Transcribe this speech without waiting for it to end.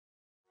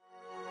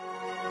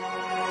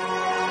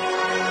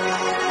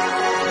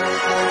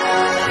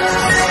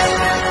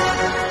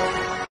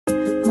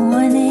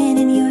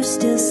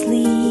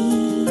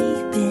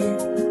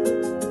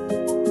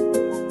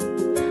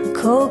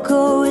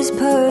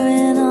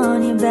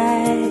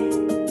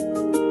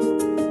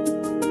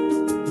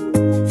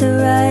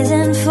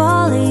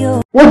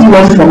What do you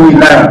want from me,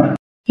 Lara?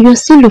 You're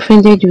still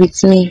offended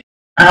with me.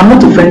 I am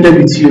not offended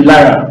with you,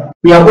 Lara.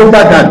 We are over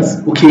that,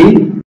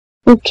 okay?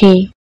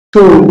 Okay.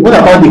 So, what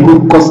about the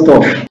whole cost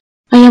stuff?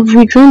 I have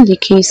withdrawn the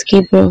case,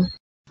 Gabriel.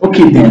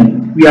 Okay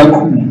then, we are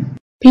cool.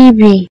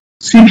 Baby.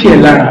 Sweep here,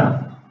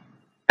 Lara.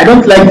 I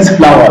don't like these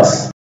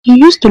flowers. You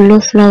used to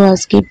love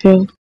flowers,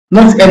 Gabriel.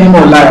 Not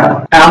anymore,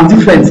 Lara. I am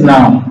different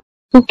now.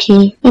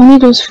 Okay, I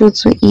made us food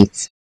to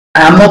eat.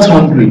 I am not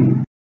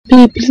hungry.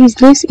 Babe, please,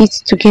 let's eat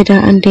together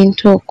and then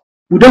talk.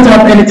 We don't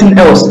have anything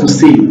else to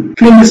say.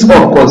 Clean this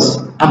up,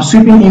 cause I'm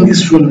sweeping in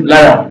this room,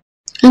 Lara.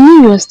 I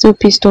know you are still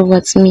pissed off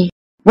at me.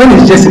 When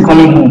is Jesse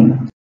coming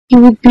home? He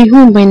will be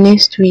home by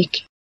next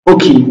week.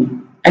 Okay,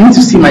 I need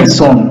to see my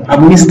son.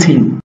 I've missed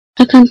him.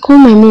 I can call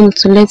my mom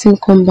to let him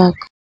come back.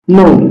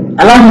 No,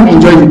 allow him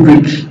enjoy the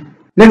break.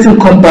 Let him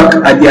come back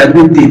at the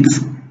agreed date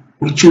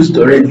we chose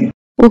already.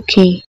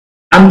 Okay.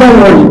 And don't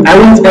worry, I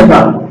won't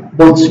ever.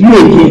 But you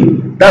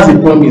again, that's a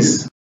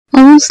promise.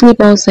 I won't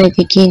sleep outside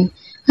again,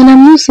 and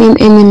I'm not seeing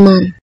any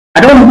man.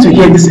 I don't need to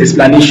hear these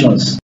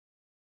explanations.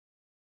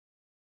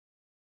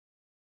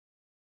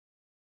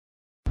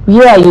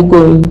 Where are you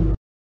going?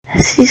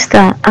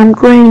 Sister, I'm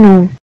going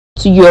home.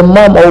 To your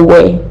mom or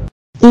where?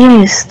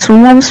 Yes, to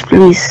mom's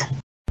place.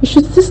 You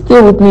should still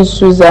stay with me,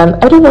 Susan.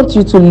 I don't want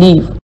you to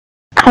leave.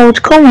 I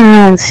would come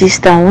around,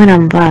 sister, when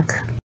I'm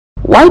back.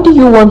 Why do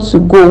you want to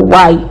go?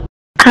 Why?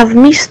 I've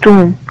missed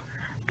home.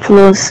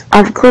 Plus,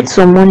 I've got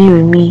some money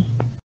with me.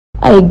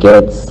 I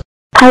get.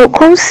 I'll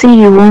come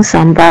see you once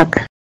I'm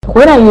back.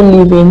 When are you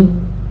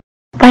leaving?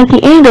 By the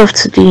end of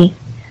today,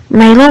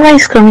 my lover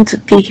is coming to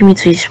take me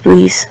to his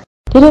place.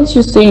 Didn't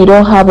you say you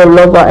don't have a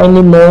lover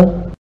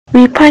anymore?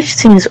 We patched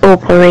things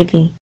up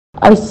already.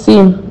 I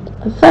see.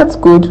 That's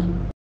good.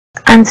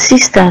 And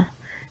sister,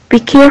 be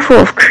careful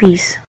of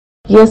Chris.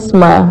 Yes,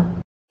 ma.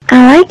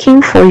 I like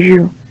him for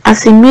you,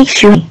 as he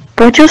makes you,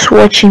 but just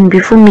watch him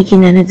before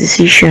making any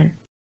decision.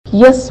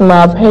 Yes,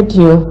 ma, I've heard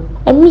you.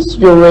 I missed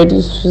you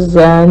already,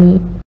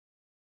 Susan.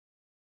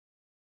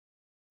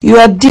 You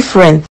are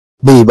different.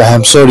 Babe, I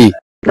am sorry.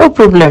 No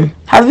problem.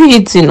 Have you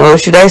eaten or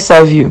should I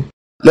serve you?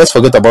 Let's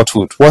forget about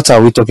food. What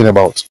are we talking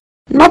about?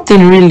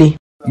 Nothing really.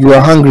 You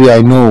are hungry,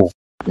 I know.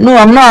 No,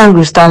 I'm not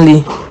hungry,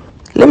 Stanley.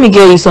 Let me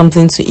get you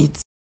something to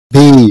eat.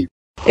 Babe.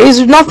 It's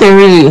nothing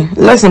really.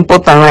 Less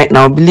important right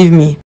now, believe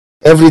me.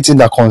 Everything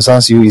that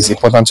concerns you is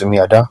important to me,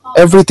 Ada.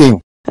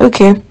 Everything.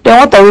 Okay, then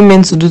what are we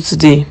meant to do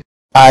today?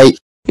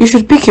 You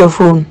should pick your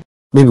phone.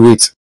 Maybe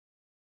wait.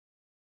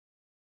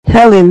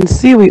 Helen,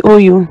 see, we owe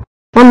you.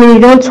 Mommy, you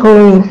don't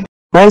owe me.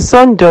 My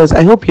son does.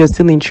 I hope you're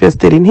still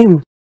interested in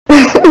him.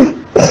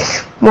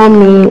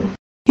 Mommy.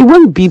 He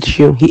won't beat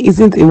you. He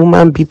isn't a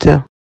woman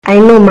beater. I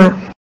know,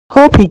 ma.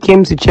 Hope he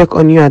came to check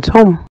on you at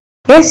home.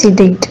 Yes, he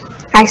did.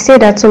 I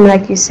stayed at home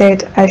like you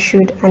said I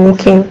should, and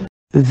he came.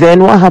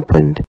 Then what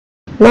happened?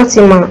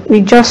 Nothing, ma. We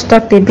just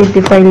talked a bit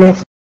before he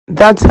left.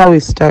 That's how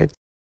it starts.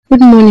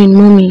 Good morning,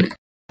 Mommy.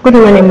 Good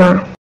morning,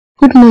 ma.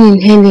 Good morning,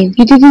 Helen.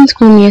 You didn't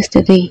come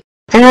yesterday.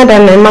 I had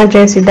an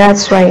emergency,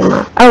 that's why,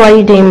 ma. How are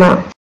you doing,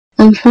 ma?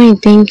 I'm fine,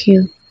 thank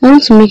you. I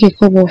want to make a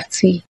cup of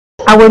tea.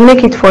 I will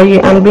make it for you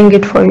and bring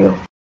it for you.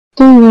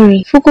 Don't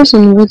worry. Focus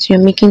on what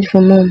you're making for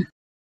Mom.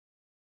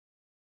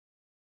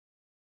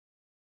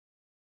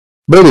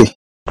 Baby.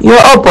 You're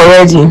up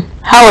already.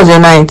 How was your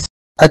night?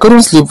 I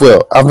couldn't sleep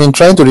well. I've been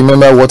trying to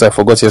remember what I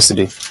forgot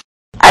yesterday.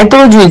 I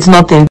told you it's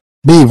nothing.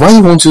 Babe, why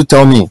won't you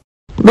tell me?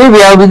 Baby,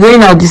 I'll be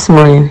going out this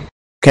morning.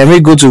 Can we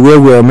go to where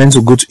we were meant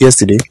to go to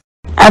yesterday?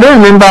 I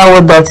don't remember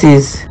what that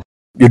is.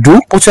 You do?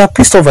 But you are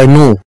pissed off, I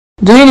know.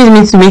 Do you need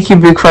me to make you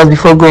breakfast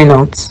before going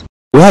out?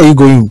 Where are you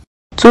going?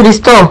 To the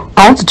store.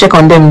 I want to check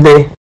on them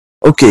there.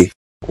 Okay.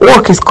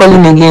 Work is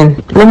calling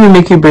again. Let me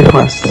make you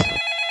breakfast.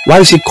 Why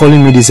is she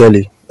calling me this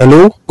early?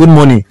 Hello? Good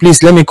morning.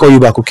 Please let me call you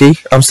back, okay?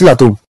 I'm still at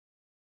home.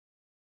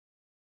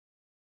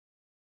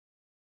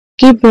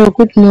 Gabriel,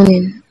 good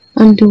morning.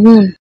 I'm the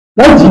one.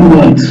 What do you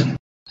want?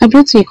 I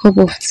brought you a cup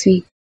of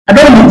tea. I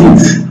don't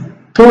need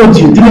it. Told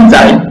you, didn't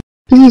I?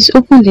 Please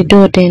open the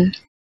door then.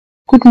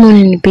 Good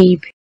morning,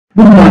 babe.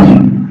 Good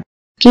morning.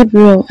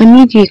 Gabriel, I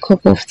made you a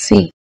cup of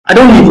tea. I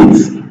don't need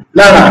it.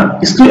 Lara,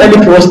 it's too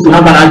early for us to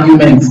have an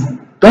argument.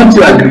 Don't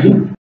you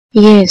agree?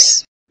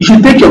 Yes. You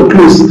should take your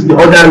clothes to the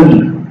other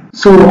room,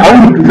 so I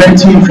won't be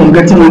preventing you from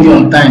getting ready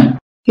on time.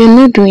 You're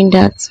not doing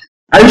that.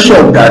 Are you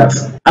sure of that?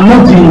 I'm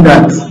not doing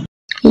that.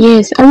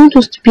 Yes, I want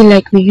us to be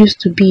like we used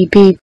to be,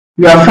 babe.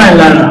 You are fine,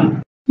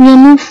 Lara. We are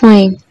not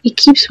fine. He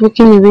keeps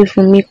walking away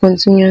from me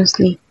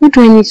continuously. What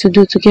do I need to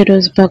do to get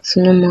us back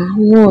to normal?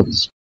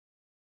 What?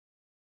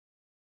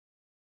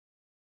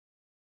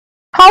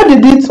 How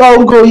did it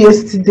all go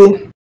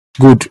yesterday?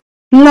 Good.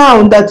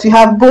 Now that we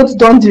have both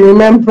done the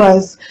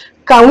remembrance,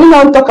 can we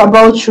now talk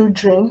about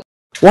children?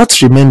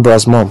 What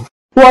remembrance, Mom?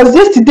 Was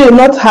yesterday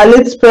not her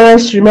late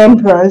parents'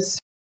 remembrance?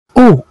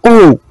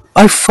 Oh,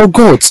 I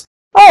forgot.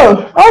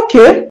 Oh,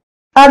 okay.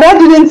 And why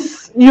didn't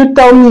you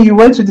tell me you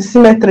went to the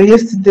cemetery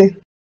yesterday?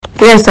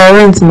 Yes, I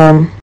went,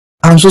 Mom.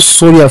 I'm so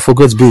sorry I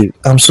forgot, babe.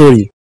 I'm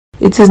sorry.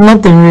 It is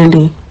nothing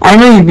really. I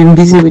know you've been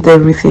busy with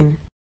everything.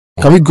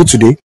 Can we go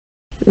today?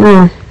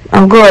 No,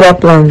 I've got other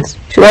plans.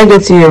 Should I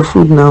get you your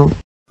food now?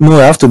 No,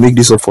 I have to make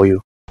this up for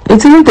you.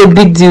 It isn't a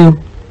big deal.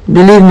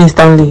 Believe me,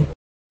 Stanley.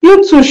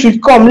 You two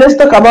should come. Let's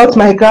talk about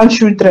my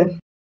grandchildren.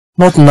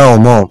 Not now,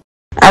 Mom.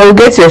 I will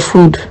get your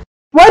food.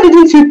 Why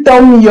didn't you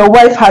tell me your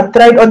wife had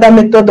tried other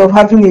method of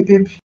having a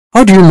baby?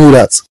 How do you know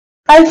that?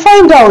 I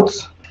find out.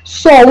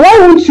 So why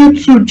won't you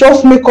two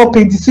just make up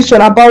a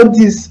decision about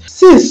this?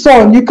 See,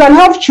 son, you can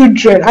have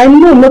children. I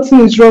know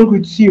nothing is wrong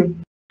with you.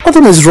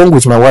 Nothing is wrong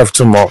with my wife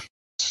too, Mom.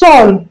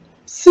 Son,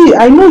 see,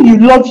 I know you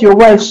love your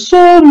wife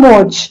so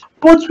much,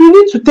 but we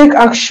need to take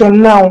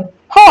action now.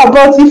 How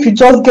about if you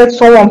just get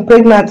someone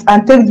pregnant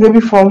and take the baby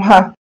from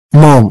her?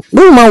 Mom,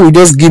 no man will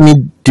just give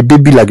me the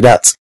baby like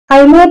that.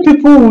 I know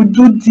people will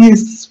do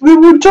this. We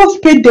will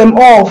just pay them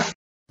off.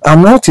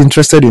 I'm not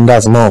interested in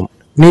that, Mom.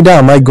 Neither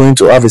am I going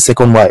to have a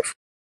second wife.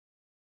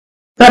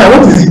 Dada,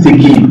 what is it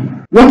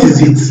again? What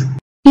is it?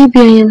 Baby,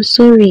 I am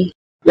sorry.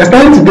 You're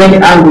starting to get me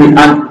angry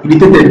and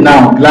irritated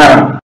now,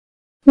 Lara.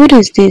 What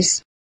is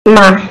this?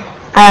 Ma,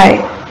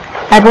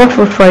 I bought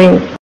food for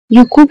him.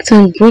 You cooked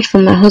and brought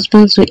for my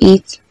husband to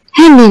eat?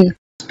 Helen!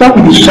 Stop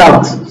with the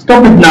shout.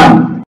 Stop it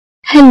now.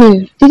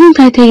 Helen, didn't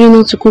I tell you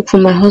not to cook for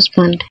my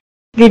husband?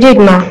 You did,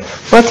 ma,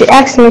 but he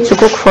asked me to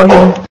cook for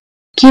him.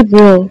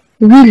 Gabriel,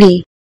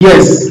 really?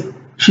 Yes,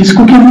 she's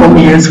cooking for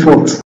me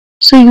henceforth.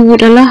 So you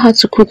would allow her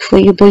to cook for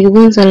you, but you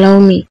won't allow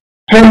me?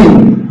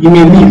 Helen, you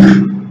may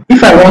leave.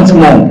 If I want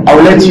more, I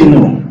will let you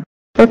know.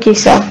 Okay,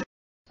 sir.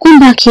 Come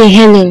back here,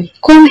 Helen.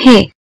 Come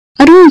here.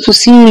 I don't want to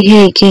see you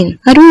here again.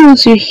 I don't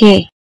want you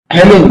here.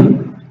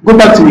 Helen, go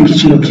back to the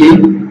kitchen, okay?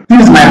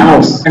 This is my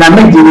house, and I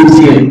make the rules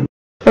here.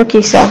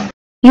 Okay, sir.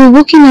 You're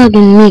working out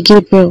on me,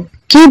 Gabriel.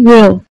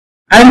 Gabriel!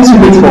 I'm too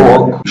late for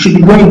work. You should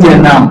be going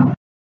there now.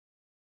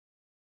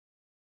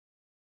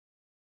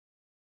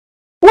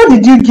 What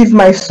did you give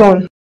my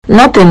son?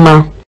 Nothing,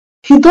 ma.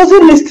 He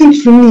doesn't listen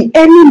to me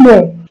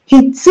anymore.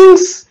 He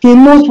thinks he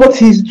knows what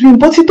he's doing,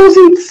 but he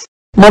doesn't.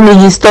 Mommy,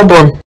 he's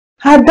stubborn.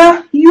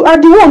 Ada, you are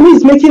the one who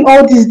is making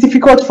all this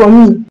difficult for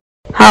me.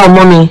 How,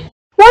 Mommy?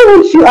 Why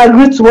won't you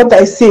agree to what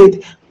I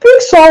said? Bring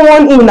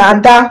someone in,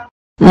 Ada.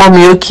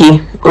 Mommy,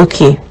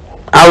 okay.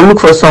 I'll look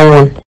for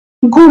someone.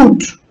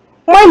 Good.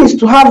 Mine is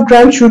to have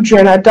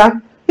grandchildren,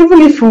 Ada.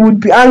 Even if he would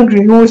be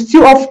angry, he will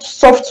still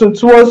soften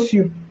towards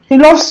you. He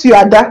loves you,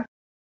 Ada.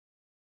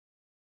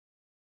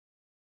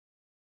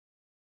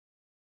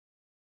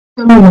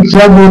 Tell me if you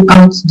are going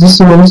out this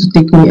morning to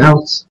take me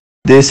out.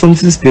 There's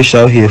something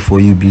special here for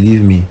you,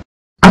 believe me.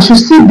 I should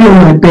still be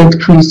on my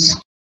bed, Chris.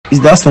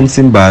 Is that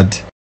something bad?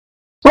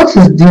 What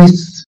is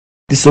this?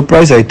 The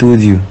surprise I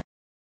told you.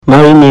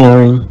 Marry me,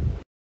 Irene.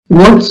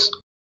 What?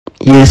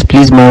 Yes,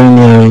 please marry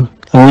me, Irene.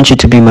 I want you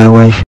to be my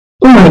wife.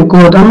 Oh my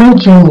God, am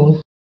I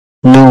dreaming?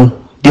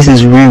 No, this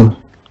is real.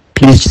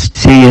 Please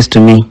say yes to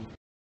me.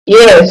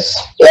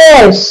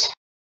 Yes.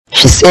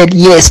 She said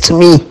yes to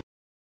me.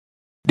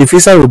 The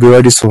visa will be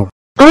ready soon.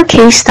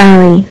 Okay,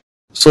 Stanley.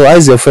 So how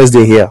is your first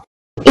day here?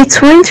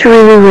 It went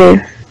really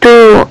well,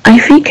 though I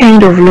feel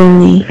kind of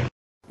lonely.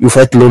 You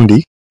felt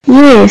lonely?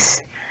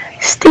 Yes,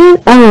 staying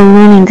all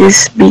alone in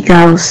this big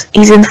house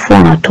isn't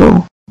fun at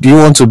all. Do you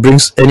want to bring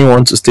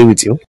anyone to stay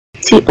with you?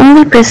 The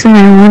only person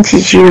I want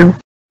is you.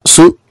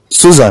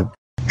 Susan?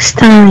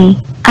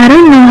 Stanley, I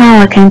don't know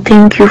how I can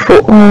thank you for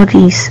all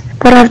this,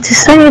 but I've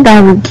decided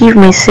I will give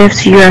myself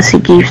to you as a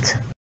gift.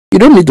 You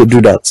don't need to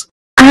do that.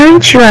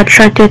 Aren't you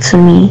attracted to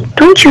me?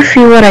 Don't you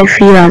feel what I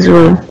feel as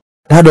well?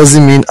 That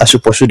doesn't mean I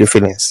should pursue the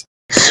feelings.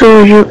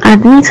 So you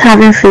admit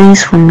having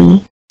feelings for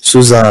me?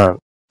 Susan.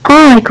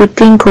 All I could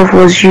think of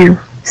was you.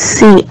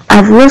 See,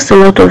 I've lost a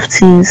lot of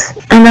things,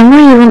 and I'm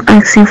not even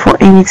asking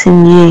for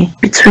anything here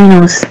between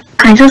us.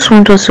 I just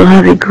want us to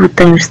have a good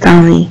time,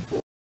 Stanley.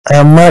 I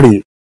am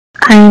married.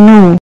 I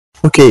know.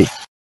 Okay.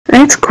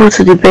 Let's go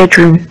to the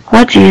bedroom.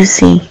 What do you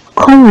say?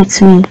 Come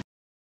with me.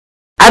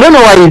 I don't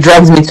know why you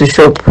dragged me to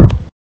shop.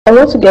 I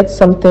want to get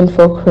something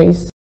for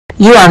Chris.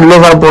 You and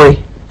Lover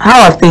Boy,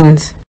 how are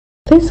things?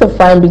 Things are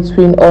fine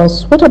between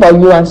us. What about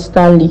you and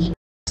Stanley?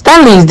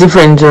 Stanley is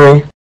different,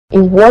 Joy.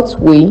 In what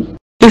way?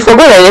 He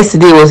forgot that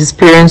yesterday was his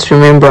parents'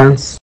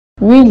 remembrance.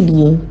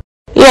 Really?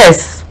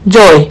 Yes,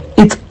 Joy,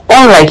 it's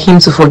unlike him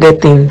to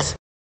forget things.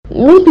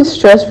 Maybe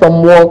stress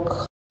from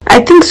work.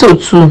 I think so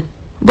too,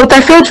 but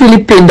I felt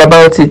really pained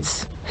about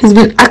it. He's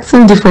been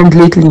acting different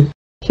lately.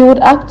 He would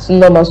act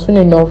normal soon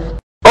enough.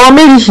 Or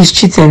maybe he's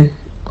cheating.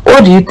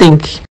 What do you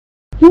think?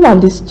 You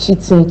and this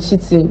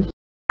cheating.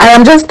 I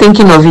am just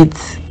thinking of it.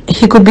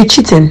 He could be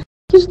cheating.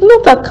 He's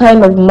not that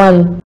kind of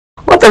man.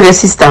 What of your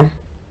sister?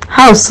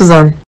 How's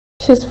Susan?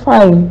 She's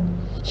fine.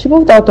 She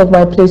moved out of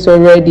my place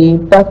already,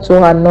 back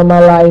to her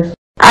normal life.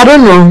 I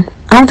don't know.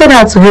 I wanted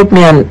her to help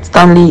me and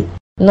Stanley.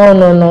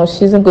 No.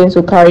 She isn't going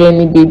to carry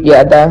any baby,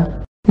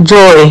 Ada.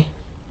 Joy,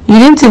 you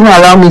didn't even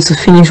allow me to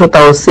finish what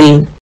I was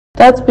saying.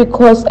 That's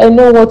because I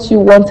know what you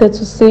wanted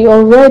to say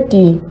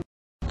already.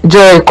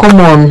 Joy, come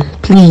on,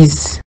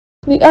 please.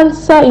 The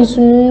answer is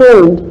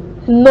no.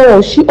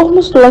 No, she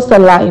almost lost her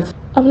life.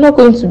 I'm not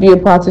going to be a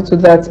party to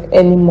that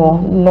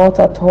anymore. Not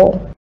at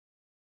all.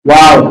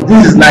 Wow,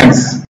 this is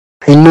nice.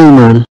 I know,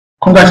 man.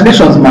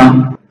 Congratulations,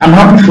 man. I'm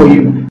happy for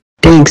you.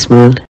 Thanks,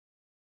 man.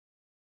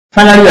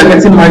 Finally, you're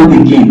getting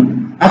married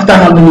again. After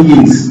how many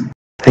years?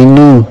 I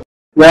know.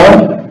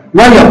 Well,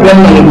 while you're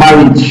planning on your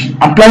marriage,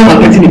 I'm planning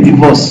on getting a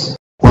divorce.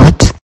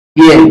 What?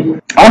 Yeah,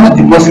 I want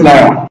to divorce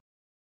Lara.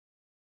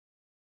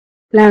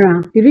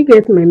 Lara, did you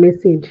get my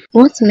message?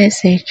 What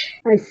message?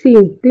 I see.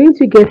 Didn't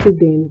you get it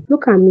then?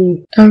 Look at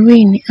me.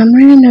 Irene, I'm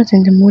really not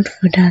in the mood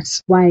for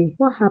that. Why?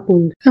 What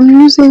happened? I'm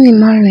losing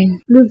him,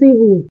 Irene. Losing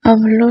who?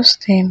 I've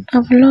lost him.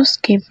 I've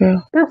lost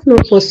Gabriel. That's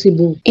not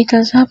possible. It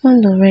has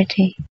happened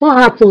already. What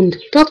happened?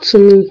 Talk to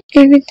me.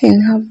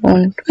 Everything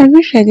happened. I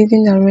wish I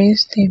didn't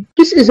arrest him.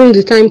 This isn't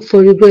the time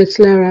for regrets,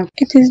 Lara.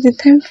 It is the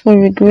time for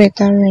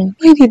regret, Irene.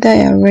 Why did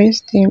I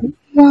arrest him?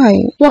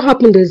 Why? What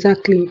happened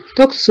exactly?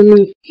 Talk to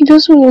me. He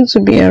doesn't want to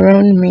be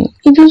around me.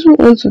 He doesn't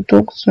want to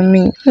talk to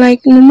me.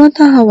 Like, no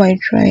matter how I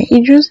try,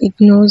 he just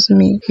ignores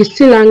me. He's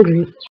still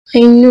angry. I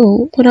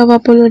know, but I've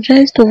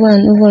apologized over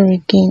and over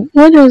again.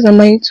 What else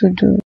am I to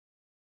do?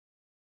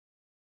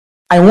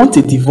 I want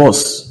a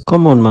divorce.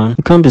 Come on, man.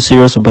 You can't be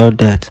serious about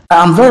that.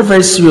 I am very,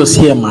 very serious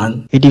here,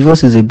 man. A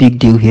divorce is a big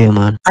deal here,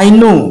 man. I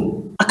know.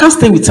 I can't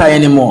stay with her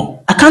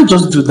anymore. I can't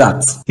just do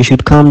that. You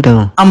should calm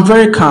down. I'm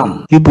very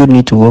calm. You both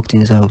need to work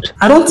things out.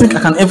 I don't think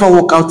I can ever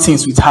work out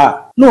things with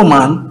her. No,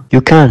 man.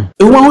 You can.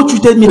 A woman who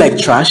treated me like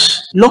trash,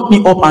 locked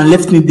me up and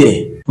left me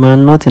there.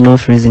 Man, not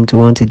enough reason to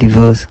want a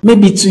divorce.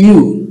 Maybe to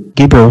you.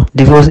 Gabriel,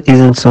 divorce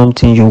isn't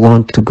something you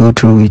want to go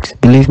through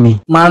with. Believe me.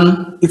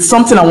 Man, it's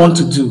something I want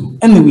to do.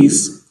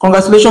 Anyways,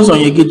 congratulations on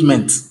your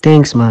engagement.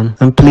 Thanks, man.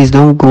 And please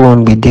don't go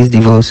on with this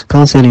divorce.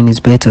 Counseling is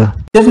better.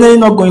 Definitely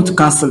not going to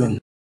counseling.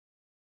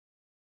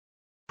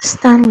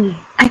 Stanley,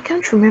 I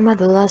can't remember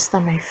the last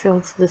time I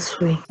felt this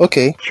way.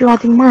 Okay. You are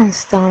the man,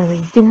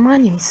 Stanley. The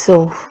man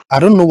himself. I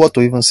don't know what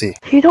to even say.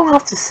 You don't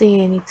have to say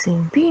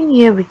anything. Being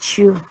here with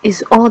you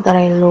is all that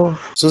I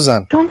love.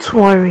 Susan. Don't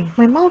worry.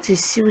 My mouth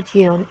is sealed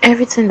here on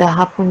everything that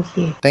happened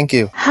here. Thank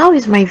you. How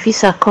is my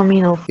visa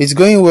coming up? It's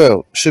going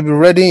well. Should be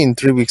ready in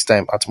 3 weeks'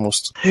 time at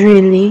most.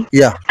 Really?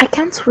 Yeah. I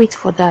can't wait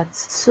for that.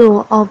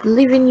 So I'll be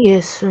leaving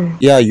here soon.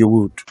 Yeah, you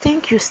would.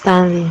 Thank you,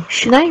 Stanley.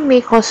 Should I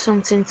make us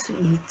something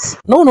to eat?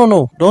 No.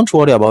 Don't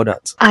worry about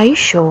that. Are you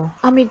sure?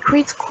 I'm a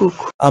great cook.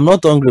 I'm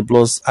not hungry,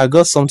 plus I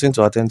got something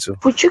to attend to.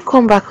 Would you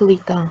come back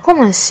later?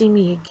 Come and see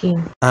me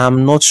again.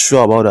 I'm not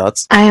sure about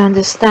that. I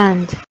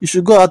understand. You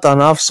should go out and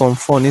have some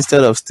fun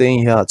instead of staying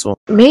here at home.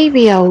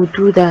 Maybe I will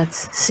do that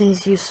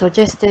since you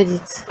suggested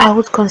it. I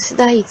would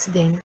consider it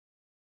then.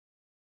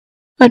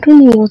 I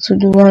don't know what to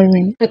do,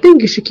 Irene. I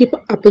think you should keep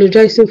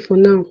apologizing for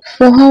now.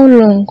 For how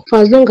long? For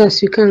as long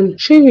as you can.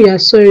 Show him you are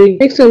sorry.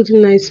 Make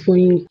something nice for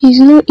him.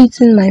 He's not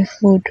eating my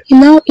food. He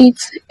now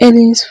eats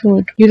Ellen's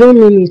food. You don't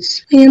mean it.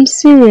 I am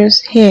serious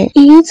here.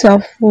 He eats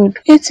her food.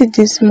 Ate it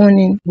this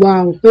morning.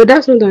 Wow. But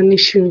that's not an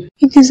issue.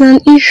 It is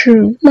an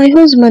issue. My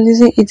husband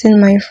isn't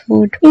eating my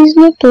food. He's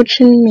not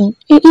touching me.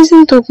 He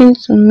isn't talking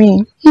to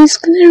me. He's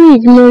clearly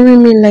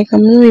ignoring me like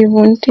I'm not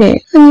even there.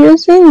 And you're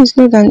saying it's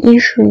not an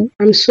issue.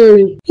 I'm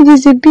sorry. It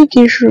is a big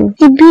issue.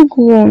 A big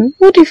one.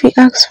 What if he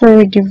asks for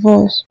a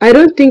divorce? I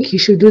don't think he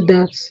should do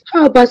that.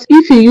 How about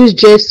if you use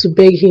Jess to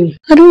beg him?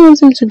 I don't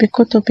want him to be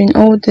caught up in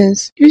all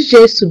this. Use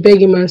Jess to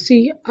beg him and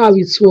see how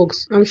it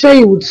works. I'm sure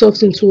he would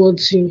soften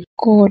towards you.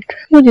 God,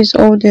 what is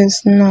all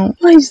this now?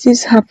 Why is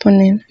this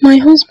happening? My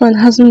husband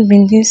hasn't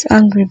been this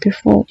angry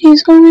before.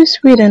 He's always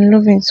sweet and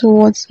loving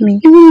towards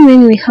me, even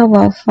when we have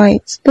our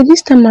fights. But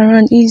this time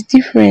around, he's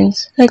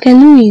different. Like I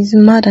know he's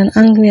mad and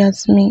angry at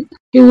me.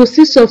 He will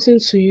see something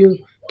to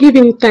you. Give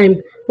him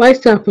time while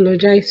still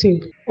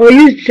apologizing. Or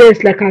use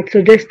Jess like I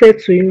suggested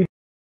to you.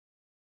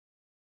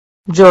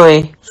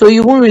 Joy, so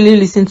you won't really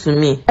listen to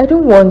me? I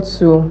don't want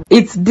to.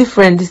 It's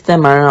different this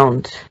time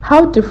around.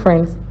 How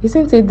different?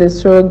 Isn't it the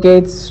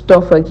surrogate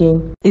stuff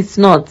again? It's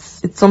not.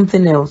 It's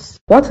something else.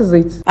 What is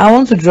it? I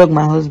want to drug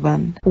my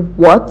husband.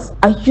 What?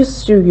 Are you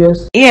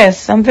serious?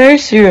 Yes, I'm very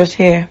serious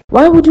here.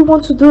 Why would you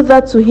want to do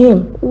that to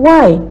him?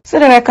 Why? So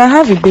that I can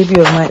have a baby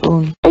of my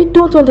own. I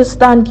don't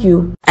understand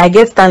you. I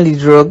get Stanley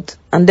drugged,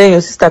 and then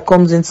your sister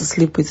comes in to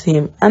sleep with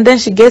him, and then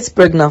she gets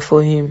pregnant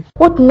for him.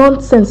 What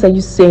nonsense are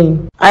you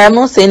saying? I am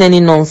not saying any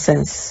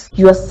nonsense.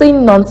 You are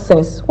saying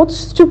nonsense. What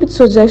stupid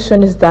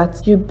suggestion is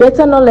that? You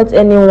better not let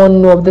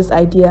anyone know of this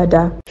idea,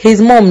 Da.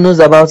 His mom knows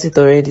about it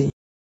already.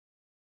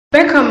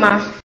 Becca,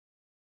 ma.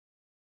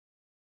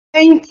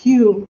 Thank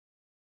you.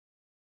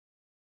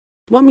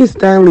 Mommy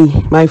Stanley,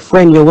 my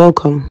friend, you're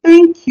welcome.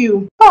 Thank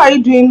you. How are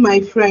you doing,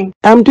 my friend?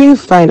 I'm doing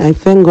fine, I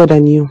thank God,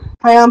 and you?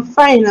 I am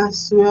fine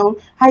as well.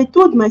 I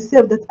told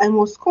myself that I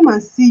must come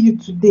and see you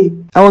today.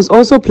 I was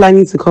also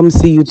planning to come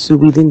see you too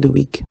within the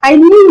week. I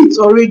knew it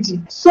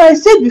already. So I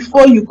said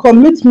before you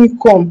come, let me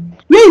come.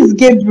 Where is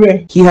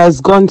Gabriel? He has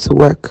gone to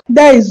work.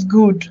 That is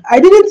good. I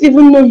didn't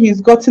even know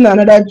he's gotten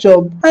another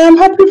job. I am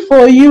happy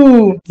for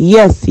you.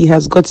 Yes, he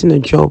has gotten a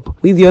job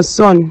with your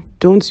son.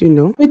 don't you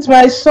know? With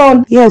my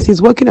son. Yes,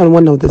 he's working on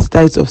one of the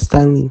styles of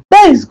styling.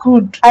 That is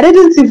good. I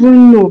didn't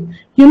even know.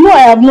 You know I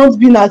have not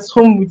been at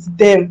home with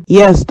them.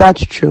 Yes,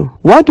 that's true.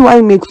 What do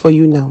I make for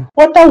you now?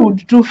 Water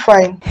would do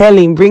fine.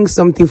 Helen, bring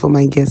something for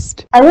my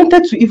guest. I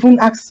wanted to even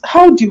ask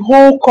how the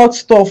whole court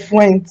stuff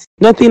went.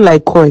 Nothing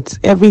like court.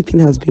 Everything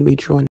has been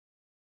withdrawn.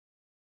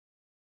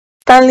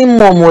 Stanley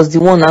mom was the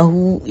one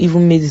who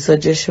even made the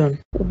suggestion.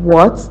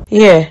 What?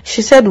 Yeah,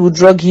 she said we'll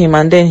drug him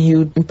and then he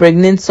would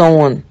impregnate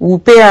someone. We'll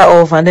pay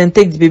her off and then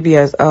take the baby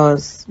as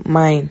ours,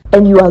 mine.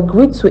 And you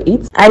agreed to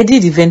it? I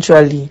did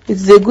eventually.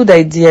 It's a good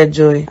idea,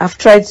 Joy. I've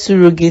tried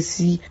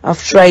surrogacy,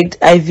 I've tried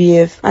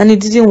IVF, and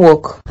it didn't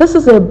work. This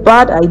is a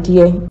bad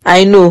idea.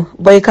 I know,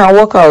 but it can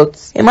work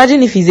out.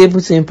 Imagine if he's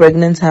able to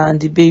impregnate her and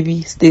the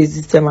baby stays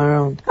this time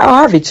around.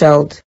 I'll have a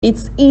child.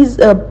 It is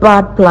a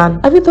bad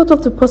plan. Have you thought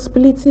of the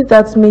possibility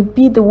that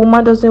maybe the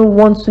woman doesn't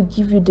want to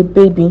give you the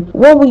baby?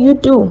 What will you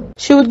do?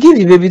 She would give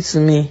the baby to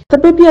me. The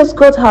baby has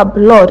got her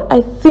blood.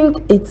 I think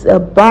it's a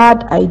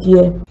bad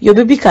idea. Your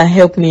baby can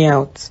help me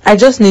out. I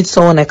just need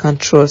someone I can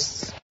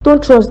trust.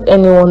 Don't trust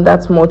anyone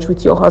that much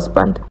with your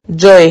husband.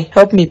 Joy,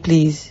 help me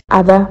please.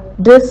 Ada,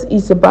 this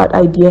is a bad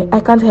idea. I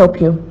can't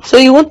help you. So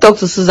you won't talk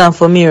to Susan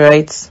for me,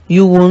 right?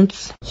 You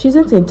won't? She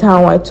isn't in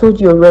town, I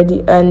told you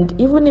already, and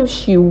even if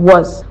she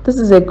was, this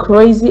is a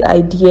crazy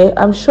idea.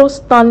 I'm sure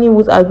Stanley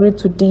would agree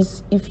to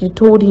this if you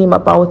told him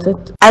about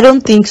it. I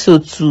don't think so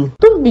too.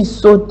 Don't be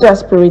so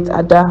desperate,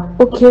 Ada,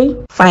 okay?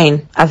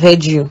 Fine, I've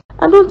heard you.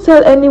 And don't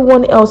tell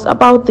anyone else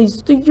about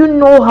this. Do you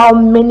know how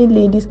many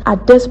ladies are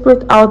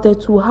desperate out there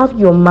to have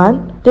your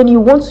man? Then you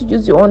want to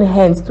use your own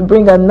hands to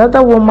bring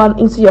another woman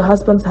into your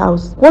husband's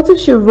house. What if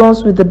she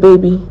runs with the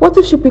baby? What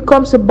if she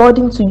becomes a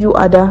burden to you,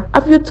 Ada?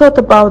 Have you thought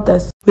about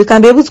this? We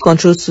can be able to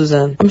control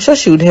Susan. I'm sure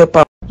she would help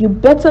out. You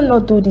better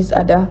not do this,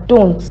 Ada.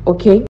 Don't,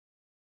 okay?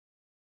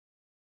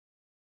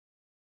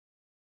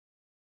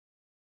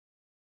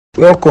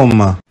 Welcome,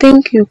 ma.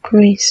 Thank you,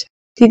 Chris.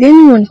 Did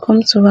anyone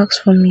come to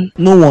ask for me?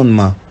 No one,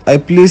 ma. I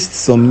placed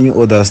some new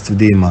orders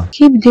today, ma.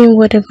 Keep doing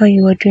whatever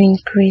you are doing,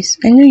 Chris.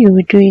 I know you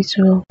will do it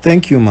well.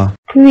 Thank you, ma.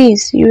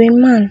 Chris, you're a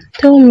man.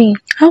 Tell me,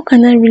 how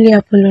can I really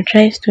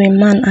apologize to a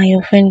man I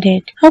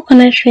offended? How can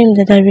I show him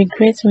that I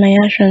regret my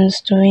actions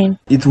to him?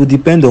 It will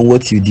depend on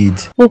what you did.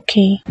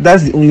 Okay.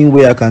 That's the only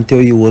way I can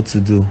tell you what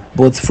to do.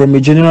 But from a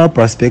general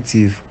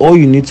perspective, all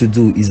you need to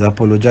do is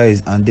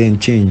apologize and then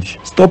change.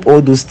 Stop all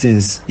those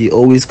things he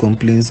always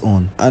complains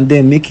on and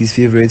then make his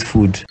favorite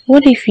food.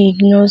 What if he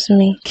ignores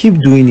me?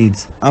 Keep doing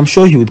it. I'm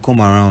sure he would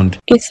come around.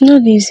 It's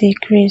not easy,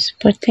 Chris,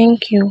 but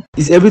thank you.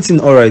 Is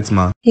everything alright,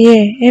 ma?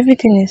 Yeah,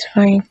 everything is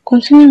fine.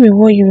 Continue with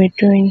what you were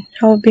doing.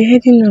 I will be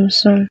heading home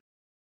soon.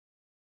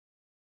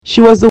 She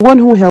was the one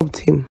who helped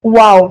him.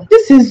 Wow,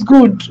 this is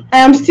good. I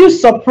am still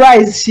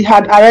surprised she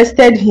had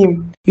arrested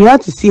him. You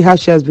had to see how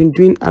she has been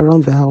doing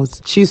around the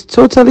house. She's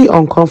totally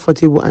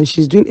uncomfortable and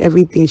she's doing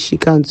everything she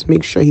can to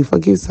make sure he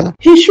forgives her.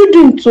 He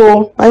shouldn't,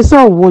 oh. My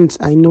son won't.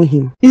 I know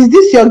him. Is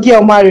this your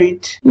girl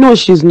married? No,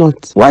 she's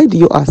not. Why do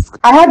you ask?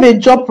 I have a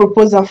job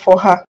proposal for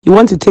her. You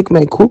want to take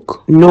my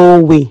cook?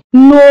 No way.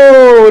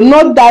 No,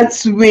 not that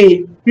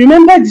way.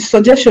 Remember the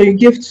suggestion you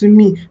gave to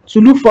me to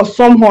look for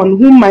someone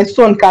whom my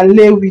son can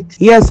lay with?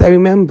 Yes, I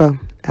remember.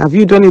 Have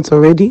you done it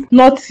already?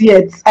 Not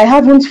yet. I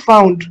haven't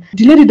found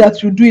the lady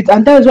that will do it,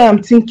 and that's why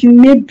I'm thinking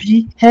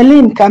maybe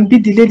Helen can be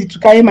the lady to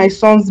carry my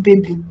son's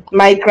baby,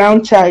 my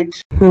grandchild.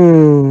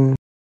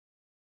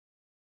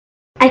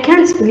 I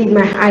can't believe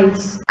my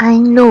eyes. I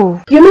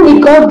know. You know we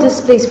got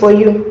this place for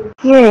you.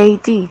 Yeah, I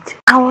did.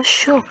 I was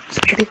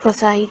shocked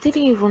because I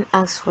didn't even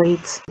ask for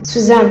it.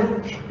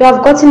 Suzanne, you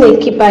have gotten a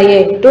keeper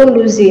here. Don't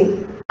lose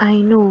him. I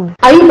know.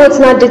 Are you both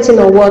not dating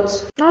or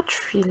what?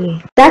 Not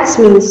really. That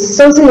means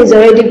something is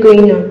already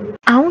going on.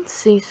 I won't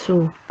say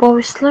so, but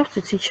we slept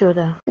with each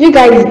other. You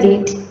guys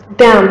did?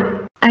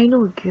 Damn. I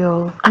know,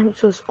 girl, and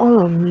it was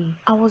all on me.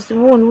 I was the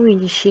one who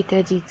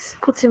initiated it,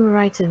 put him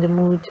right in the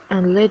mood,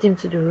 and led him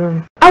to the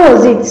room. How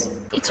was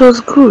it? It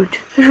was good,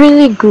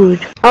 really good.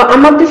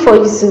 I'm happy for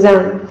you,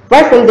 Suzanne.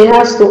 Right from the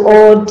house to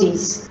all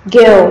this.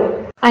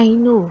 Girl. I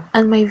know,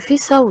 and my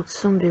visa would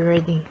soon be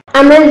ready.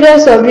 I'm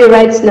envious of you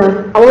right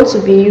now. I want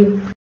to be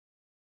you.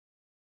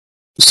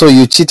 So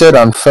you cheated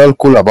and felt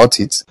cool about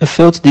it? I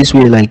felt this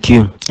way like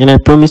you, and I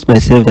promised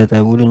myself that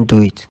I wouldn't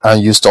do it.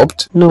 And you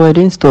stopped? No, I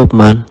didn't stop,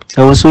 man.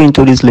 I was so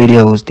into this lady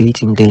I was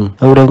dating then.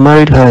 I would have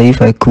married her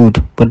if I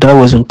could, but that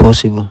wasn't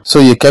possible. So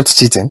you kept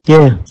cheating?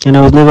 Yeah, and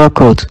I was never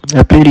caught.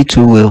 I played it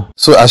too well.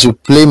 So I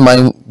should play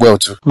mine well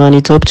too? Man,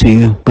 it's up to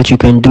you, but you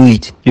can do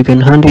it. You can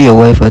handle your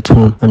wife at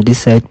home and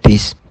decide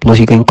peace. Plus,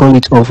 you can call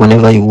it off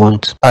whenever you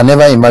want. I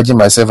never imagined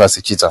myself as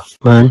a cheater.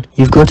 Man,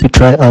 you've got to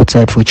try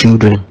outside for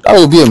children. That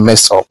would be a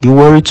mess up. You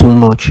worry too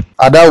much.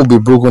 Ada will be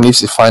broken if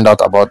she find out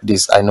about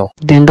this, I know.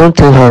 Then don't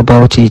tell her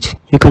about it.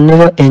 You can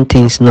never end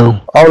things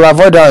now. I will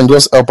avoid her and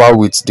just help her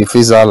with the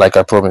visa like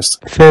I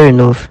promised. Fair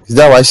enough. Is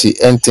that why she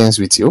end things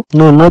with you?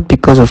 No, not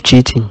because of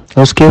cheating.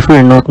 I was careful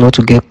enough not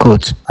to get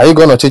caught. Are you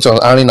gonna cheat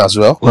on Irene as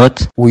well?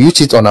 What? Will you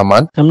cheat on a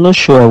man? I'm not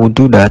sure I would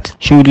do that.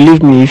 She would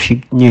leave me if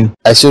she knew.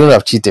 I shouldn't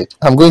have cheated.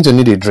 I'm going to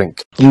need a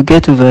drink. You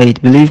get over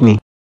it, believe me.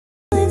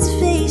 Let's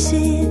face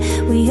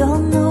it, we all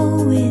know